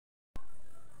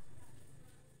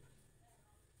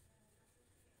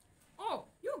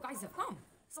guys have come.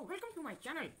 So welcome to my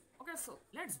channel. Okay, so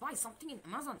let's buy something in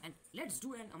Amazon and let's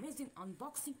do an amazing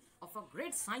unboxing of a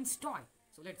great science toy.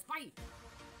 So let's buy it.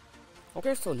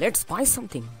 Okay, so let's buy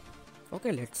something.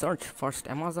 Okay, let's search first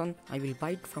Amazon. I will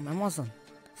buy it from Amazon.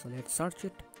 So let's search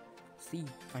it. See,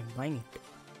 I'm buying it.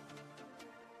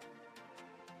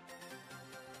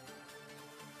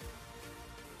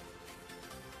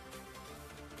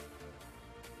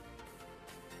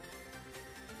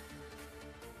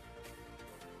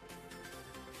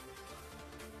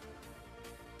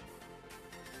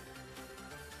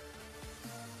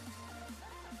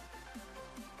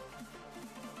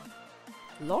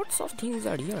 Lots of things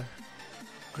are here.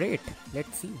 Great,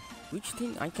 let's see which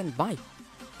thing I can buy.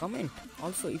 Comment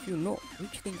also if you know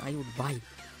which thing I would buy.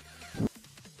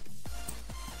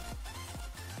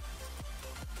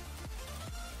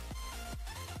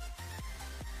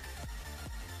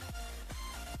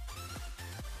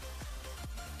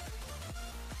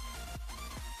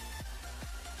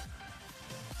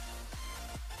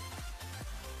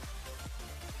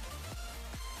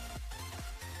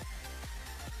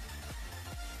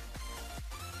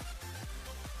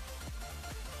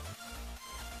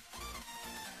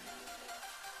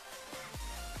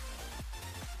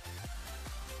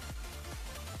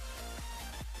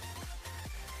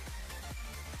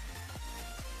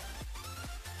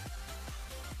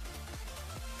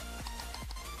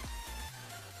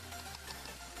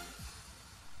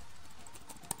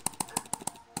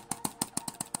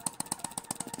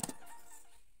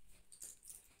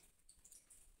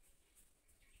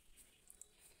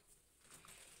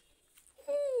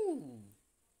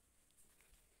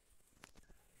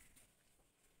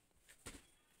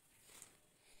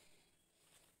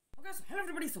 Okay, so hello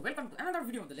everybody, so welcome to another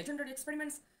video of the legendary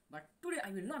experiments. But today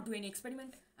I will not do any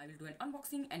experiment. I will do an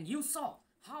unboxing, and you saw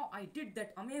how I did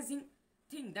that amazing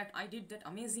thing,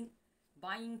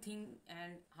 buying thing,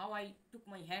 and how I took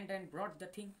my hand and brought the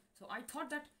thing. So I thought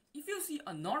that if you see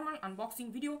a normal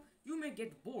unboxing video, you may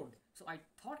get bored. So I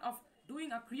thought of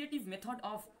doing a creative method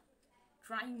of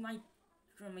trying my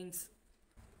means.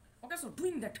 Okay, so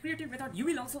doing that creative method, you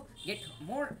will also get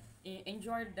more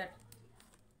enjoyed that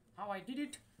how I did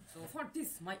it. So for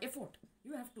this, my effort,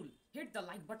 you have to hit the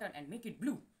like button and make it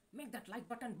blue. Make that like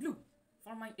button blue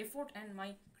for my effort and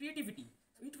my creativity.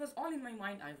 So it was all in my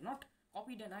mind. I have not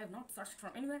copied and I have not searched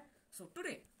from anywhere. So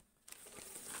today,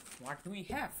 what do we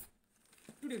have?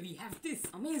 Today we have this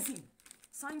amazing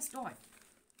science toy,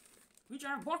 which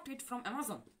I bought it from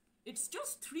Amazon. It's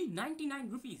just 399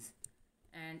 rupees,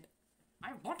 and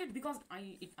I bought it because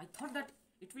I thought that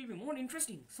it will be more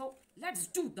interesting. So let's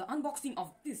do the unboxing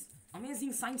of this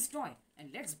amazing science toy and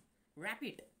let's wrap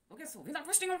it. Okay, so without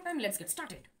wasting our time, let's get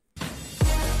started.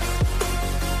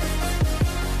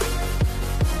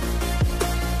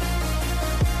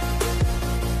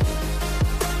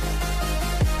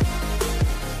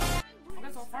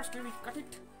 Okay, so first we cut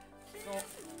it. So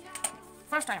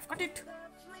first I have cut it.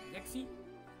 Let's see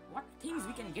what things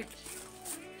we can get.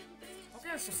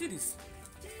 Okay, so see this.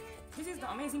 This is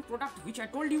the amazing product which I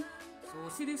told you. So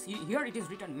see this, here it is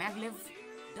written Maglev'S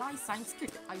Dye Science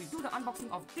Kit. I will do the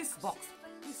unboxing of this box,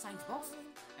 this science box,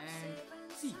 and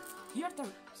see here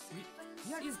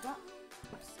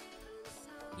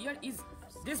is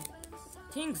this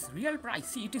thing's real price.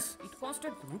 See, it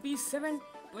costed rupees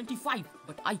 725,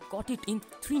 but I got it in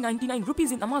 399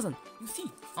 rupees in Amazon. You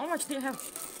see how much they have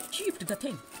cheaped the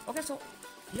thing. Okay, so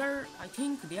here I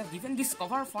think they have given this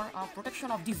cover for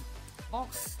protection of this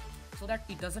box, so that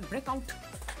it doesn't break out.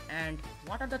 And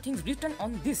what are the things written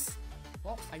on this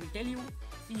box? I will tell you.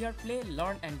 See here, play,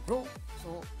 learn and grow.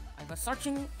 So I was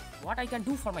searching what I can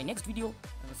do for my next video.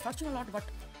 I was searching a lot, but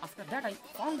after that I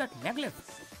found that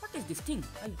Maglev'S. What is this thing?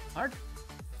 I heard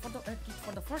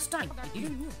for the first time. I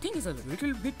didn't know. Thing is a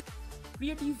little bit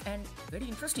creative and very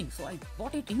interesting. So I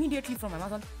bought it immediately from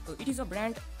Amazon. So it is a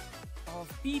brand of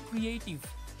P Creative.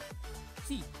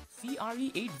 See,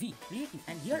 CRE8V Creative,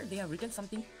 and here they have written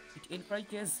something. It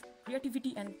encourages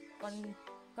creativity and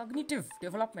cognitive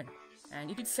development, and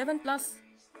it is 7+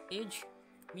 age,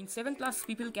 means 7+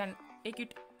 people can take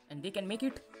it and they can make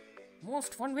it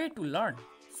most fun way to learn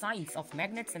science of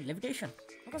magnets and levitation.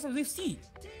 Because we see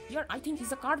here, I think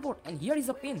is a cardboard, and here is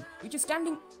a pen which is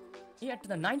standing here at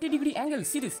the 90-degree angle.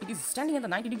 See this, it is standing at the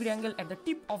 90-degree angle at the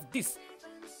tip of this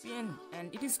pen,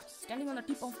 and it is standing on the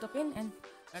tip of the pen and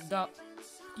at the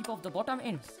tip of the bottom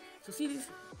end. So see this,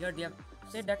 here they have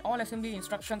said that all assembly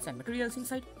instructions and materials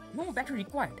inside, no battery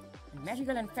required, and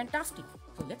magical and fantastic.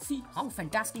 So let's see how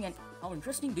fantastic and how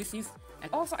interesting this is.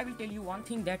 And also I will tell you one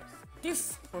thing, that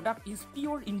this product is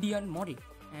pure Indian model,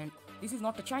 and this is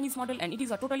not a Chinese model, and it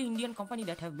is a totally Indian company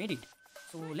that have made it.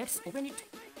 So let's open it.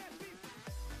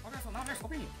 now let's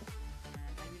open it. And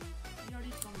I will clear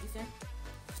it from this end.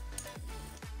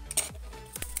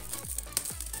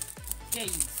 Okay,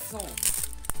 so,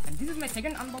 and this is my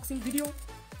second unboxing video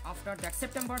after that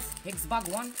September's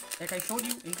Hexbug one that I showed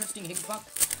you, interesting Hexbug.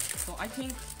 So I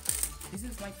think this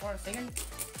is my second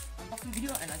unboxing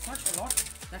video, and I searched a lot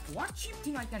that what cheap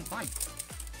thing I can buy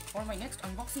for my next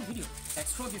unboxing video.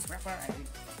 Let's throw this wrapper and will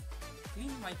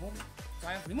clean my home. So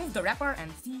I have removed the wrapper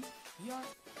and see here.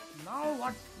 Now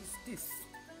what is this?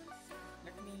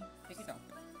 Let me take it out.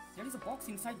 There is a box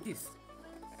inside this.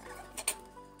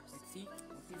 Let's see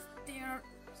what is there.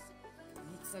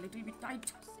 It's a little bit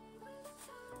tight.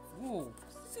 Whoa,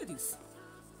 see this.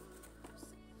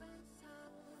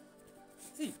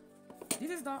 See,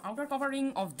 this is the outer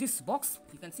covering of this box.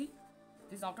 You can see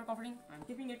this outer covering. I'm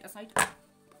keeping it aside.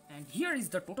 And here is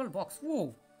the total box.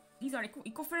 Whoa, these are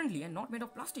eco-friendly and not made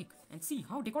of plastic. And see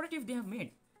how decorative they have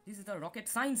made. This is the rocket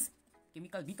science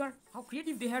chemical beaker. How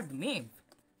creative they have made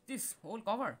this whole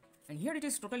cover. And here it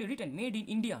is totally written made in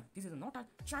India. This is not a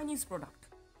Chinese product.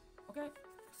 Okay,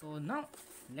 so now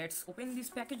let's open this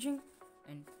packaging.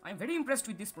 And I'm very impressed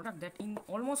with this product that in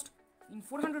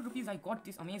 400 rupees I got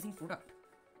this amazing product.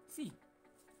 See,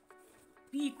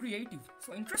 be creative.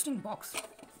 So interesting box.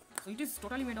 So it is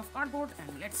totally made of cardboard,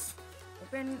 and let's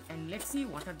open and let's see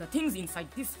what are the things inside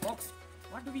this box.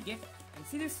 What do we get? And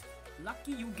see this,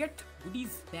 lucky you get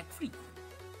goodies bag free.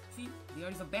 See, there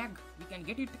is a bag, we can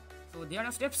get it. So there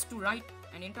are steps to write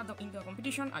and enter in the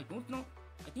competition. I don't know,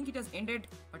 I think it has ended,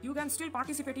 but you can still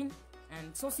participate in.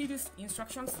 And so see this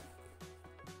instructions.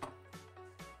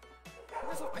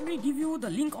 So I will give you the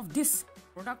link of this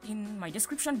product in my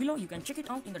description below. You can check it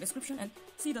out in the description and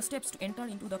see the steps to enter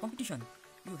into the competition.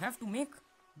 You have to make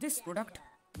this product,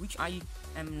 which I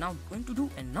am now going to do,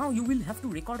 and now you will have to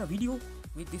record a video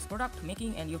with this product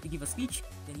making, and you have to give a speech.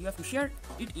 Then you have to share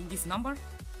it in this number.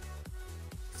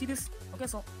 See this? Okay,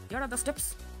 so here are the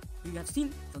steps you have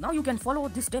seen. So now you can follow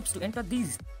these steps to enter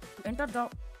the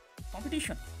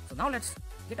competition. So now let's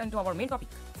get into our main topic.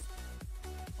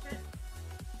 Okay.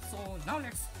 So now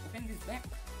let's open this back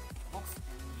box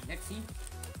and let's see.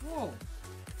 Whoa!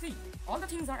 See, all the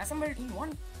things are assembled in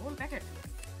one whole packet.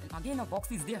 And again a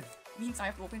box is there. Means I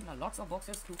have to open lots of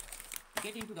boxes to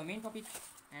get into the main topic.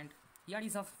 And here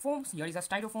is a foam, here is a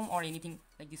styrofoam or anything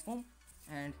like this foam.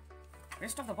 And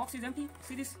rest of the box is empty.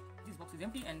 See this box is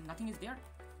empty and nothing is there.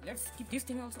 Let's keep this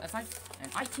thing also aside.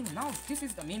 And I think now this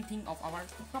is the main thing of our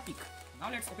topic.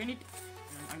 Now let's open it.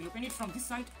 And I will open it from this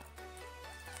side.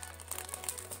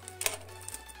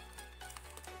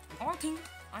 All thing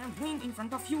I am doing in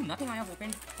front of you, nothing I have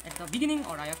opened at the beginning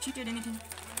or I have cheated anything.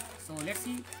 So let's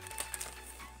see.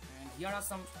 And here are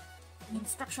some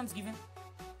instructions given.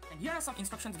 And here are some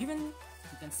instructions given.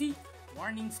 You can see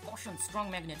warnings, caution,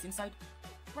 strong magnets inside.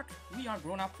 But we are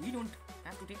grown up, we don't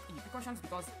have to take any precautions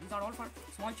because these are all for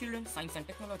small children. Science and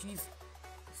technologies,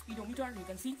 speedometer you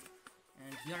can see.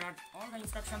 And here are all the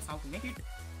instructions how to make it.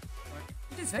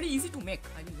 But it is very easy to make.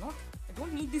 I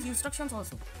don't need these instructions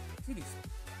also. See this.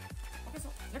 Okay, so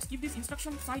let's keep this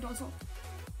instruction side also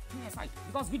aside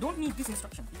because we don't need this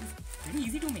instruction. It is very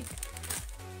easy to make.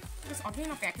 Just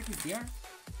again a packet is there,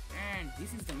 and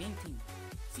this is the main thing.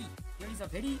 See, here is a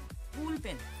very cool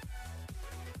pen.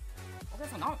 Okay,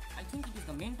 so now I think it is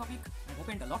the main topic. I've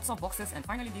opened lots of boxes and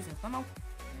finally these have come out.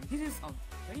 And this is a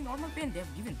very normal pen they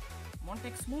have given.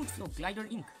 Montec Smooth Flow Glider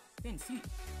Ink pen. See,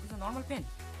 this is a normal pen,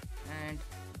 and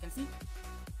you can see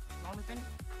normal pen.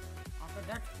 After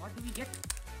that, what do we get?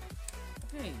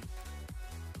 Okay,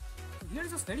 so here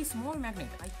is a very small magnet.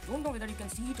 I don't know whether you can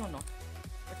see it or not,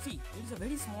 but see, it is a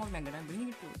very small magnet. I'm bringing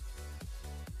it close.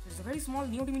 It's a very small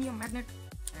neodymium magnet,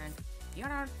 and here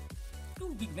are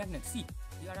two big magnets. See,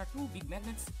 here are two big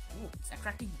magnets. Oh, it's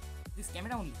attracting this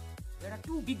camera only. There are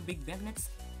two big magnets.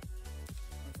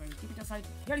 So I'll keep it aside.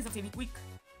 Here is a FEVIQUICK.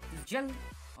 This gel,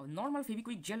 a normal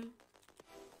FEVIQUICK gel,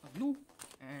 a glue,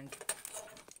 and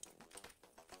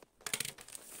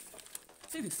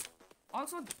see this.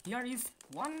 Also, here is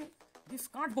this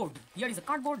cardboard. Here is a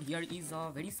cardboard. Here is a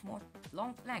very small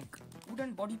long plank,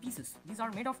 wooden body pieces. These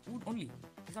are made of wood only.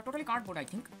 These are totally cardboard, I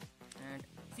think. And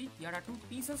see, here are two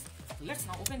pieces. So let's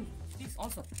now open this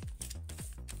also.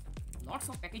 Lots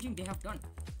of packaging they have done.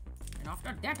 And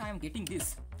after that, I am getting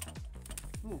this.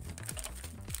 Ooh.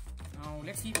 Now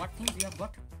let's see what things we have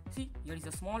got. See, here is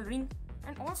a small ring.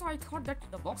 And also I thought that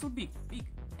the box would be big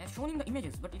as shown in the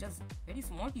images, but it has very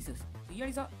small pieces. So here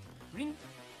is a ring.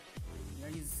 Here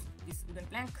is this wooden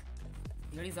plank.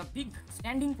 Here is a big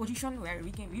standing position where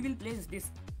we will place this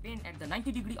pen at the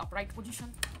 90-degree upright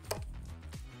position.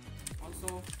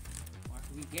 Also, what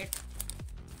do we get?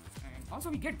 And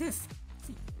also we get this.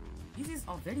 See, this is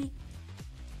a very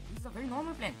is a very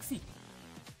normal plank, see,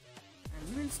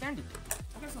 and we will stand it.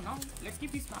 Okay, so now let's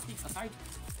keep these plastics aside.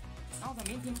 Now the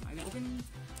main thing, I will open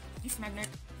this magnet.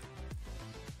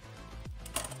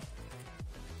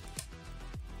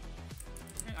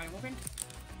 Okay, I opened.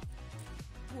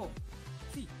 Whoa,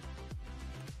 see,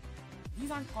 these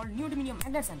are called neodymium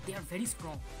magnets and they are very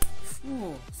strong.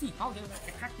 Whoa, see how they are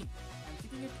attracting. I'm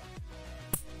keeping it.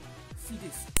 See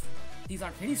this, these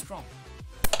are very strong.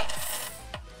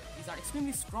 These are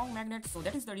extremely strong magnets, so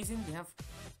that is the reason we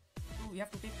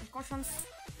have to take precautions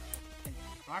and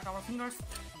hurt our fingers.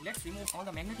 Let's remove all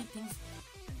the magnetic things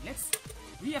and let's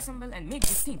reassemble and make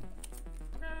this thing.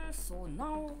 Okay, so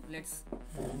now let's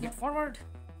get forward.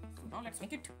 So now let's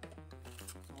make it.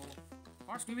 So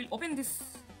first we will open this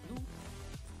glue.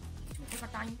 It will take a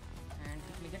time and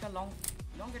it may get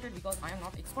elongated because I am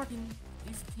not expert in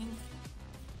this thing.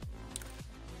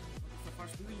 So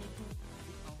first we will need to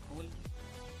dig a hole.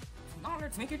 Now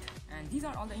let's make it, and these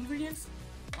are all the ingredients.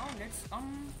 Now let's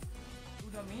come to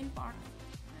the main part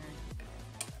and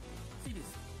see this.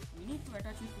 We need to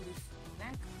attach it to this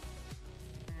plank,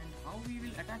 and how we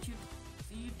will attach it,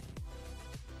 see it,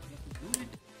 we have to glue it.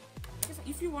 Okay, so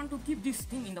if you want to keep this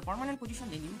thing in the permanent position,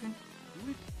 then you can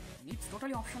do it, and it's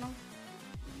totally optional.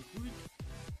 We will do it.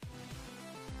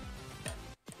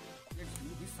 Let's do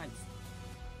this size.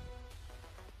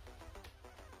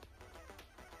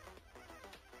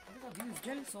 This is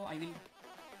gel, so I will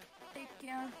take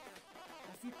care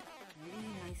of it very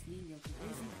nicely. You have to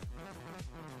place it.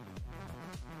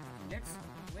 Let's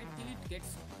wait till it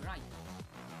gets dry. Okay,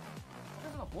 so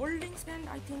the holding stand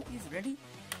I think is ready,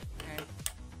 and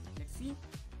let's see.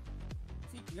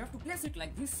 See, you have to place it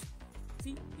like this.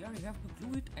 See, here you have to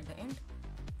glue it at the end,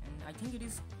 and I think it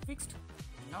is fixed.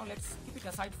 Now let's keep it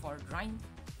aside for drying,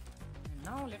 and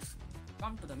now let's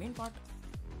come to the main part.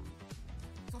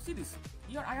 So see this,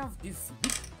 here I have this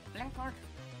big plank part,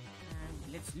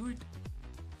 and let's glue it,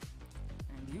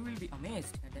 and you will be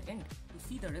amazed at the end to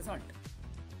see the result.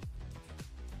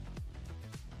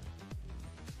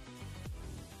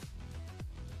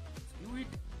 Let's glue it,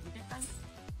 it will take time,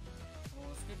 so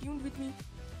stay tuned with me.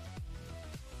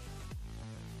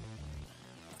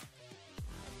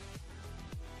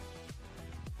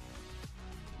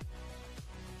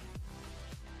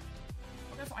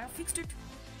 Okay, so I have fixed it.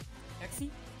 Let's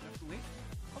see, we have to wait.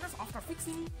 Okay, so after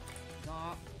fixing the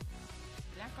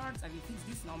plank cards, I will fix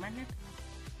this now magnet.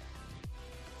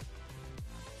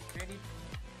 Thread it.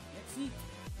 Let's see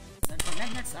that the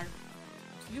magnets are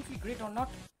absolutely great or not.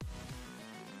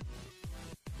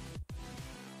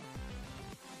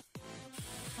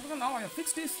 Okay, so now I have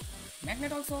fixed this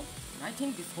magnet also. I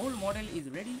think this whole model is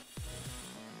ready.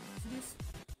 See this?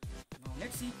 Now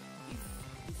let's see if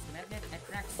this magnet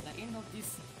attracts the end of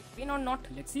this pin or not.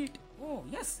 Let's see it. Oh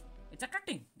yes, it's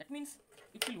attracting. That means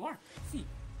it will work. See.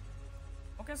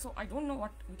 Okay, so I don't know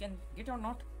what we can get or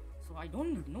not. So I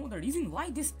don't know the reason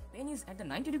why this pen is at the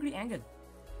 90-degree angle.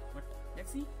 But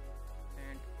let's see.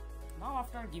 And now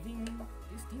after giving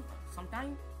this thing some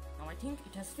time, now I think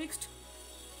it has fixed.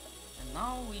 And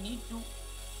now we need to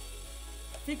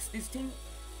fix this thing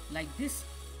like this.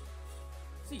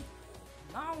 See.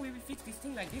 Now we will fix this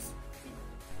thing like this. See.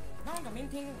 Now the main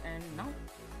thing, and now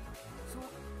so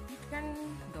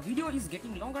the video is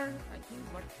getting longer I think,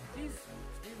 but please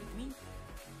stay with me,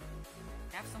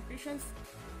 have some patience,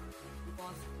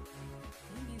 because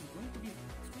the thing is going to be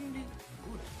extremely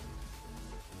good.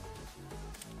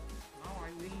 Now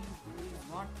I will do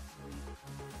what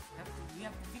we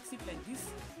have to fix it like this.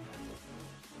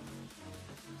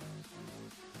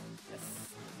 Yes,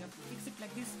 we have to fix it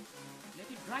like this. Let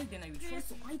it dry, then I will show.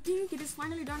 So I think it is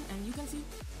finally done, and you can see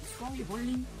it's strongly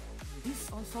holding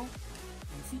this also.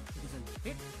 And see, it is a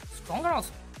bit stronger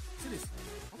also. See this.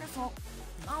 Okay, so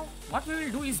now what we will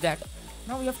do is that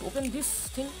now we have to open this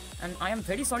thing, and I am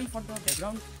very sorry for the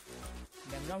background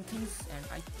things,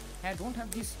 and I don't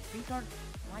have this filtered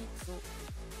mic, so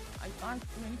I can't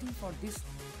do anything for this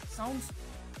sounds.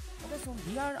 Okay, so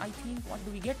here I think what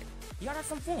do we get? Here are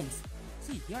some foams.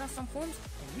 See, here are some foams,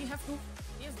 and we have to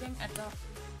place them at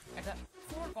the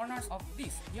four corners of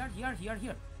this. Here.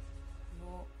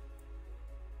 So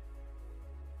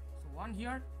one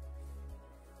here.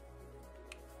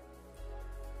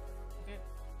 Okay,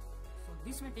 so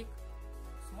this may take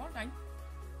small time.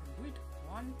 Do it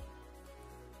one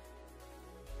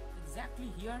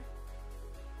exactly here,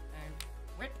 and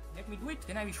wait, let me do it,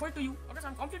 then I will show it to you. Okay, so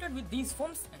I'm completed with these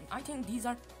foams, and I think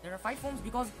there are 5 foams,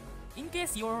 because in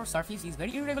case your surface is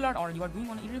very irregular or you are doing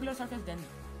on an irregular surface, then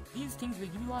these things will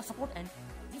give you a support, and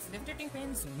this levitating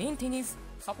pen's main thing is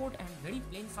support and very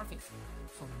plain surface.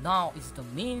 So now is the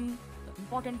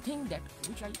important thing that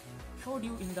which I showed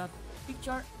you in the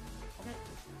picture.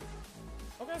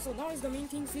 Okay, so now is the main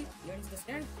thing. See, here is the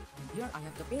stand, and here I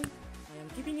have the pen. I am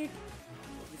keeping it.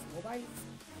 This mobile.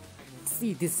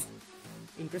 See this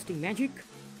interesting magic.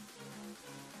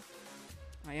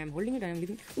 I am holding it. I am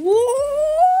leaving.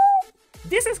 Whoa!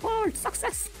 This is called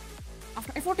success.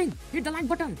 After efforting, hit the like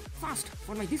button fast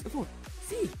for my this effort.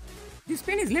 See, this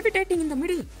pen is levitating in the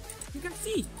middle. You can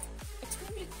see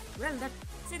extremely well that.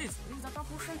 See this. This is the top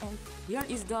portion, and here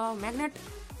is the magnet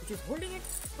which is holding it.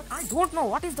 But I don't know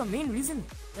what is the main reason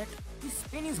that this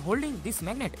pen is holding this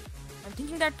magnet. I'm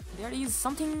thinking that there is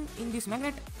something in this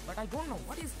magnet, but I don't know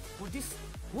what is this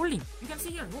holding. You can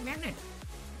see here no magnet.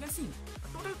 You can see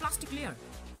a total plastic layer,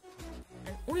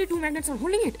 and only 2 magnets are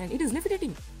holding it, and it is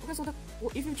levitating. Okay, so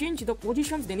if you change the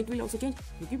positions, then it will also change.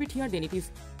 You keep it here, then it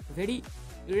is very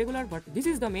irregular, but this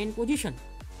is the main position,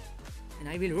 and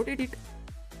I will rotate it.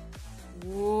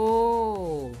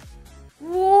 Whoa!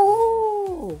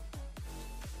 Whoa!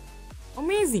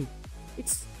 Amazing!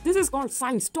 This is called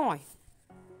science toy.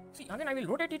 See, again I will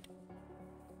rotate it.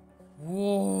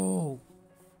 Whoa!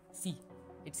 See,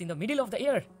 it's in the middle of the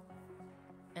air,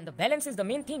 and the balance is the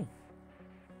main thing.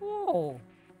 Whoa!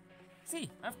 See,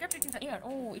 I've kept it in the air.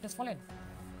 Oh, it has fallen.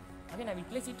 Again I will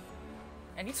place it,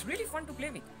 and it's really fun to play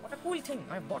with. What a cool thing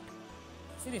I bought.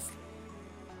 See this.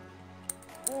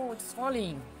 Oh, it's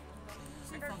falling.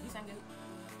 See it from this angle.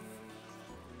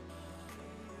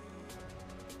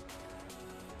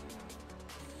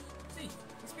 See,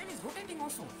 this pen is rotating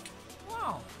also.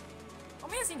 Wow!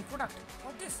 Amazing product.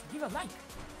 For this, give a like.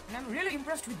 And I'm really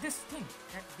impressed with this thing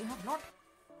that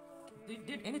they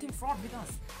did anything fraud with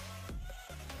us.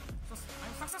 So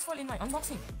I'm successful in my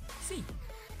unboxing. See.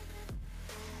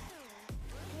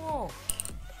 Whoa.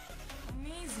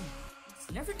 Amazing.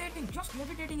 It's levitating, just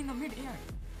levitating in the mid-air.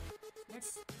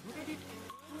 Let's rotate it.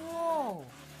 Whoa.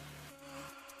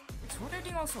 It's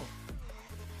rotating also.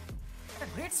 At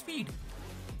a great speed.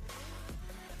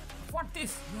 For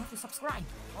this, you have to subscribe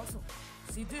also.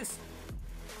 See this.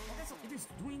 Okay, so it is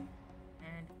doing,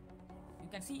 and you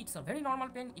can see it's a very normal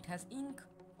pen. It has ink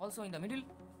also in the middle,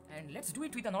 and let's do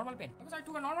it with a normal pen. Because I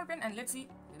took a normal pen, and let's see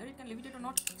whether it can levitate or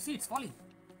not. See, it's falling.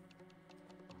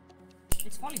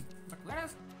 It's falling, but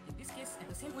whereas in this case at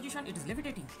the same position it is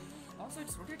levitating. Also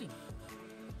it's rotating.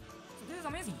 So this is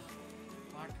amazing.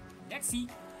 But let's see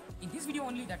in this video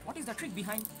only that what is the trick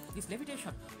behind this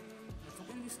levitation. Let's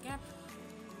open this cap.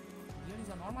 Here is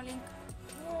a normal ink.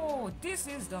 Oh, this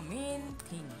is the main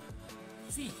thing.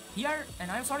 See here,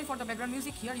 and I am sorry for the background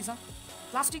music. Here is a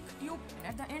plastic tube, and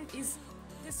at the end is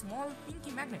this small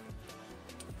pinky magnet.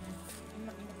 In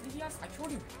the previous I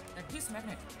showed you that this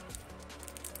magnet.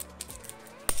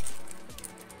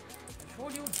 I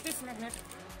showed you this magnet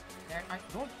that I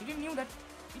didn't knew that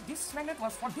this magnet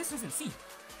was for this reason. See,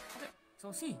 okay,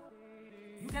 so see,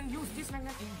 you can use this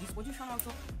magnet in this position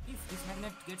also if this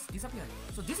magnet gets disappeared.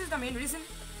 So this is the main reason.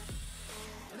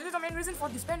 This is the main reason for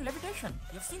this pen levitation.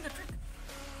 You have seen the trick.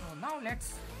 So now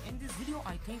let's end this video.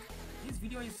 I think this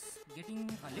video is getting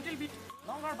a little bit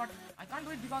longer, but I can't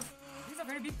do it because this is a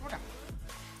very big product.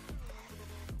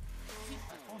 See,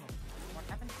 oh no, what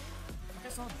happened? Okay,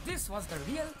 so this was the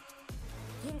real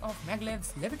thing of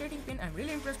Maglev'S levitating pen. I'm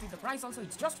really impressed with the price also.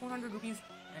 It's just 400 rupees,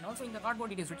 and also in the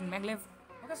cardboard it is written Maglev.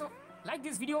 Okay, so like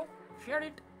this video, share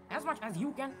it as much as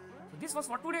you can. So this was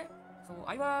for today. So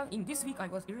in this week I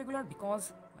was irregular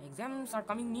because my exams are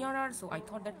coming nearer, so I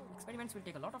thought that experiments will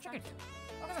take a lot of time.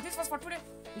 Okay, so this was for today.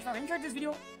 If you have enjoyed this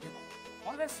video, then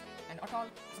always and at all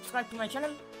subscribe to my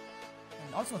channel,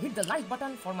 and also hit the like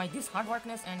button for my this hard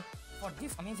workness and for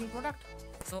this amazing product.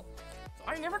 So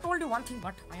I never told you one thing,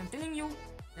 but I am telling you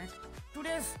that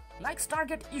today's likes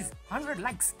target is 100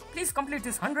 likes. Please complete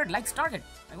this 100 likes target.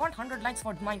 I want 100 likes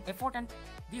for my effort and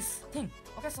this thing.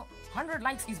 Okay, so 100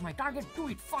 likes is my target. Do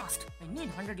it fast. I need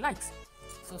 100 likes.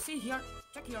 So see here,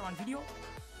 check here one video,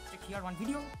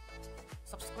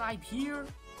 subscribe here,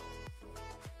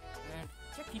 and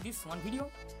check this one video.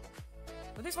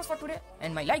 So this was for today,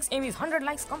 and my likes aim is 100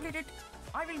 likes. Complete it.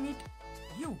 I will meet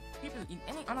you people in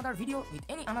any another video with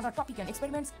any another topic and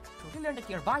experiments. So till then, take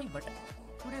care, bye. But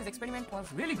today's experiment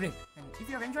was really great, and if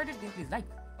you have enjoyed it, then please like.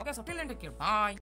 Okay, so till then, take care, bye.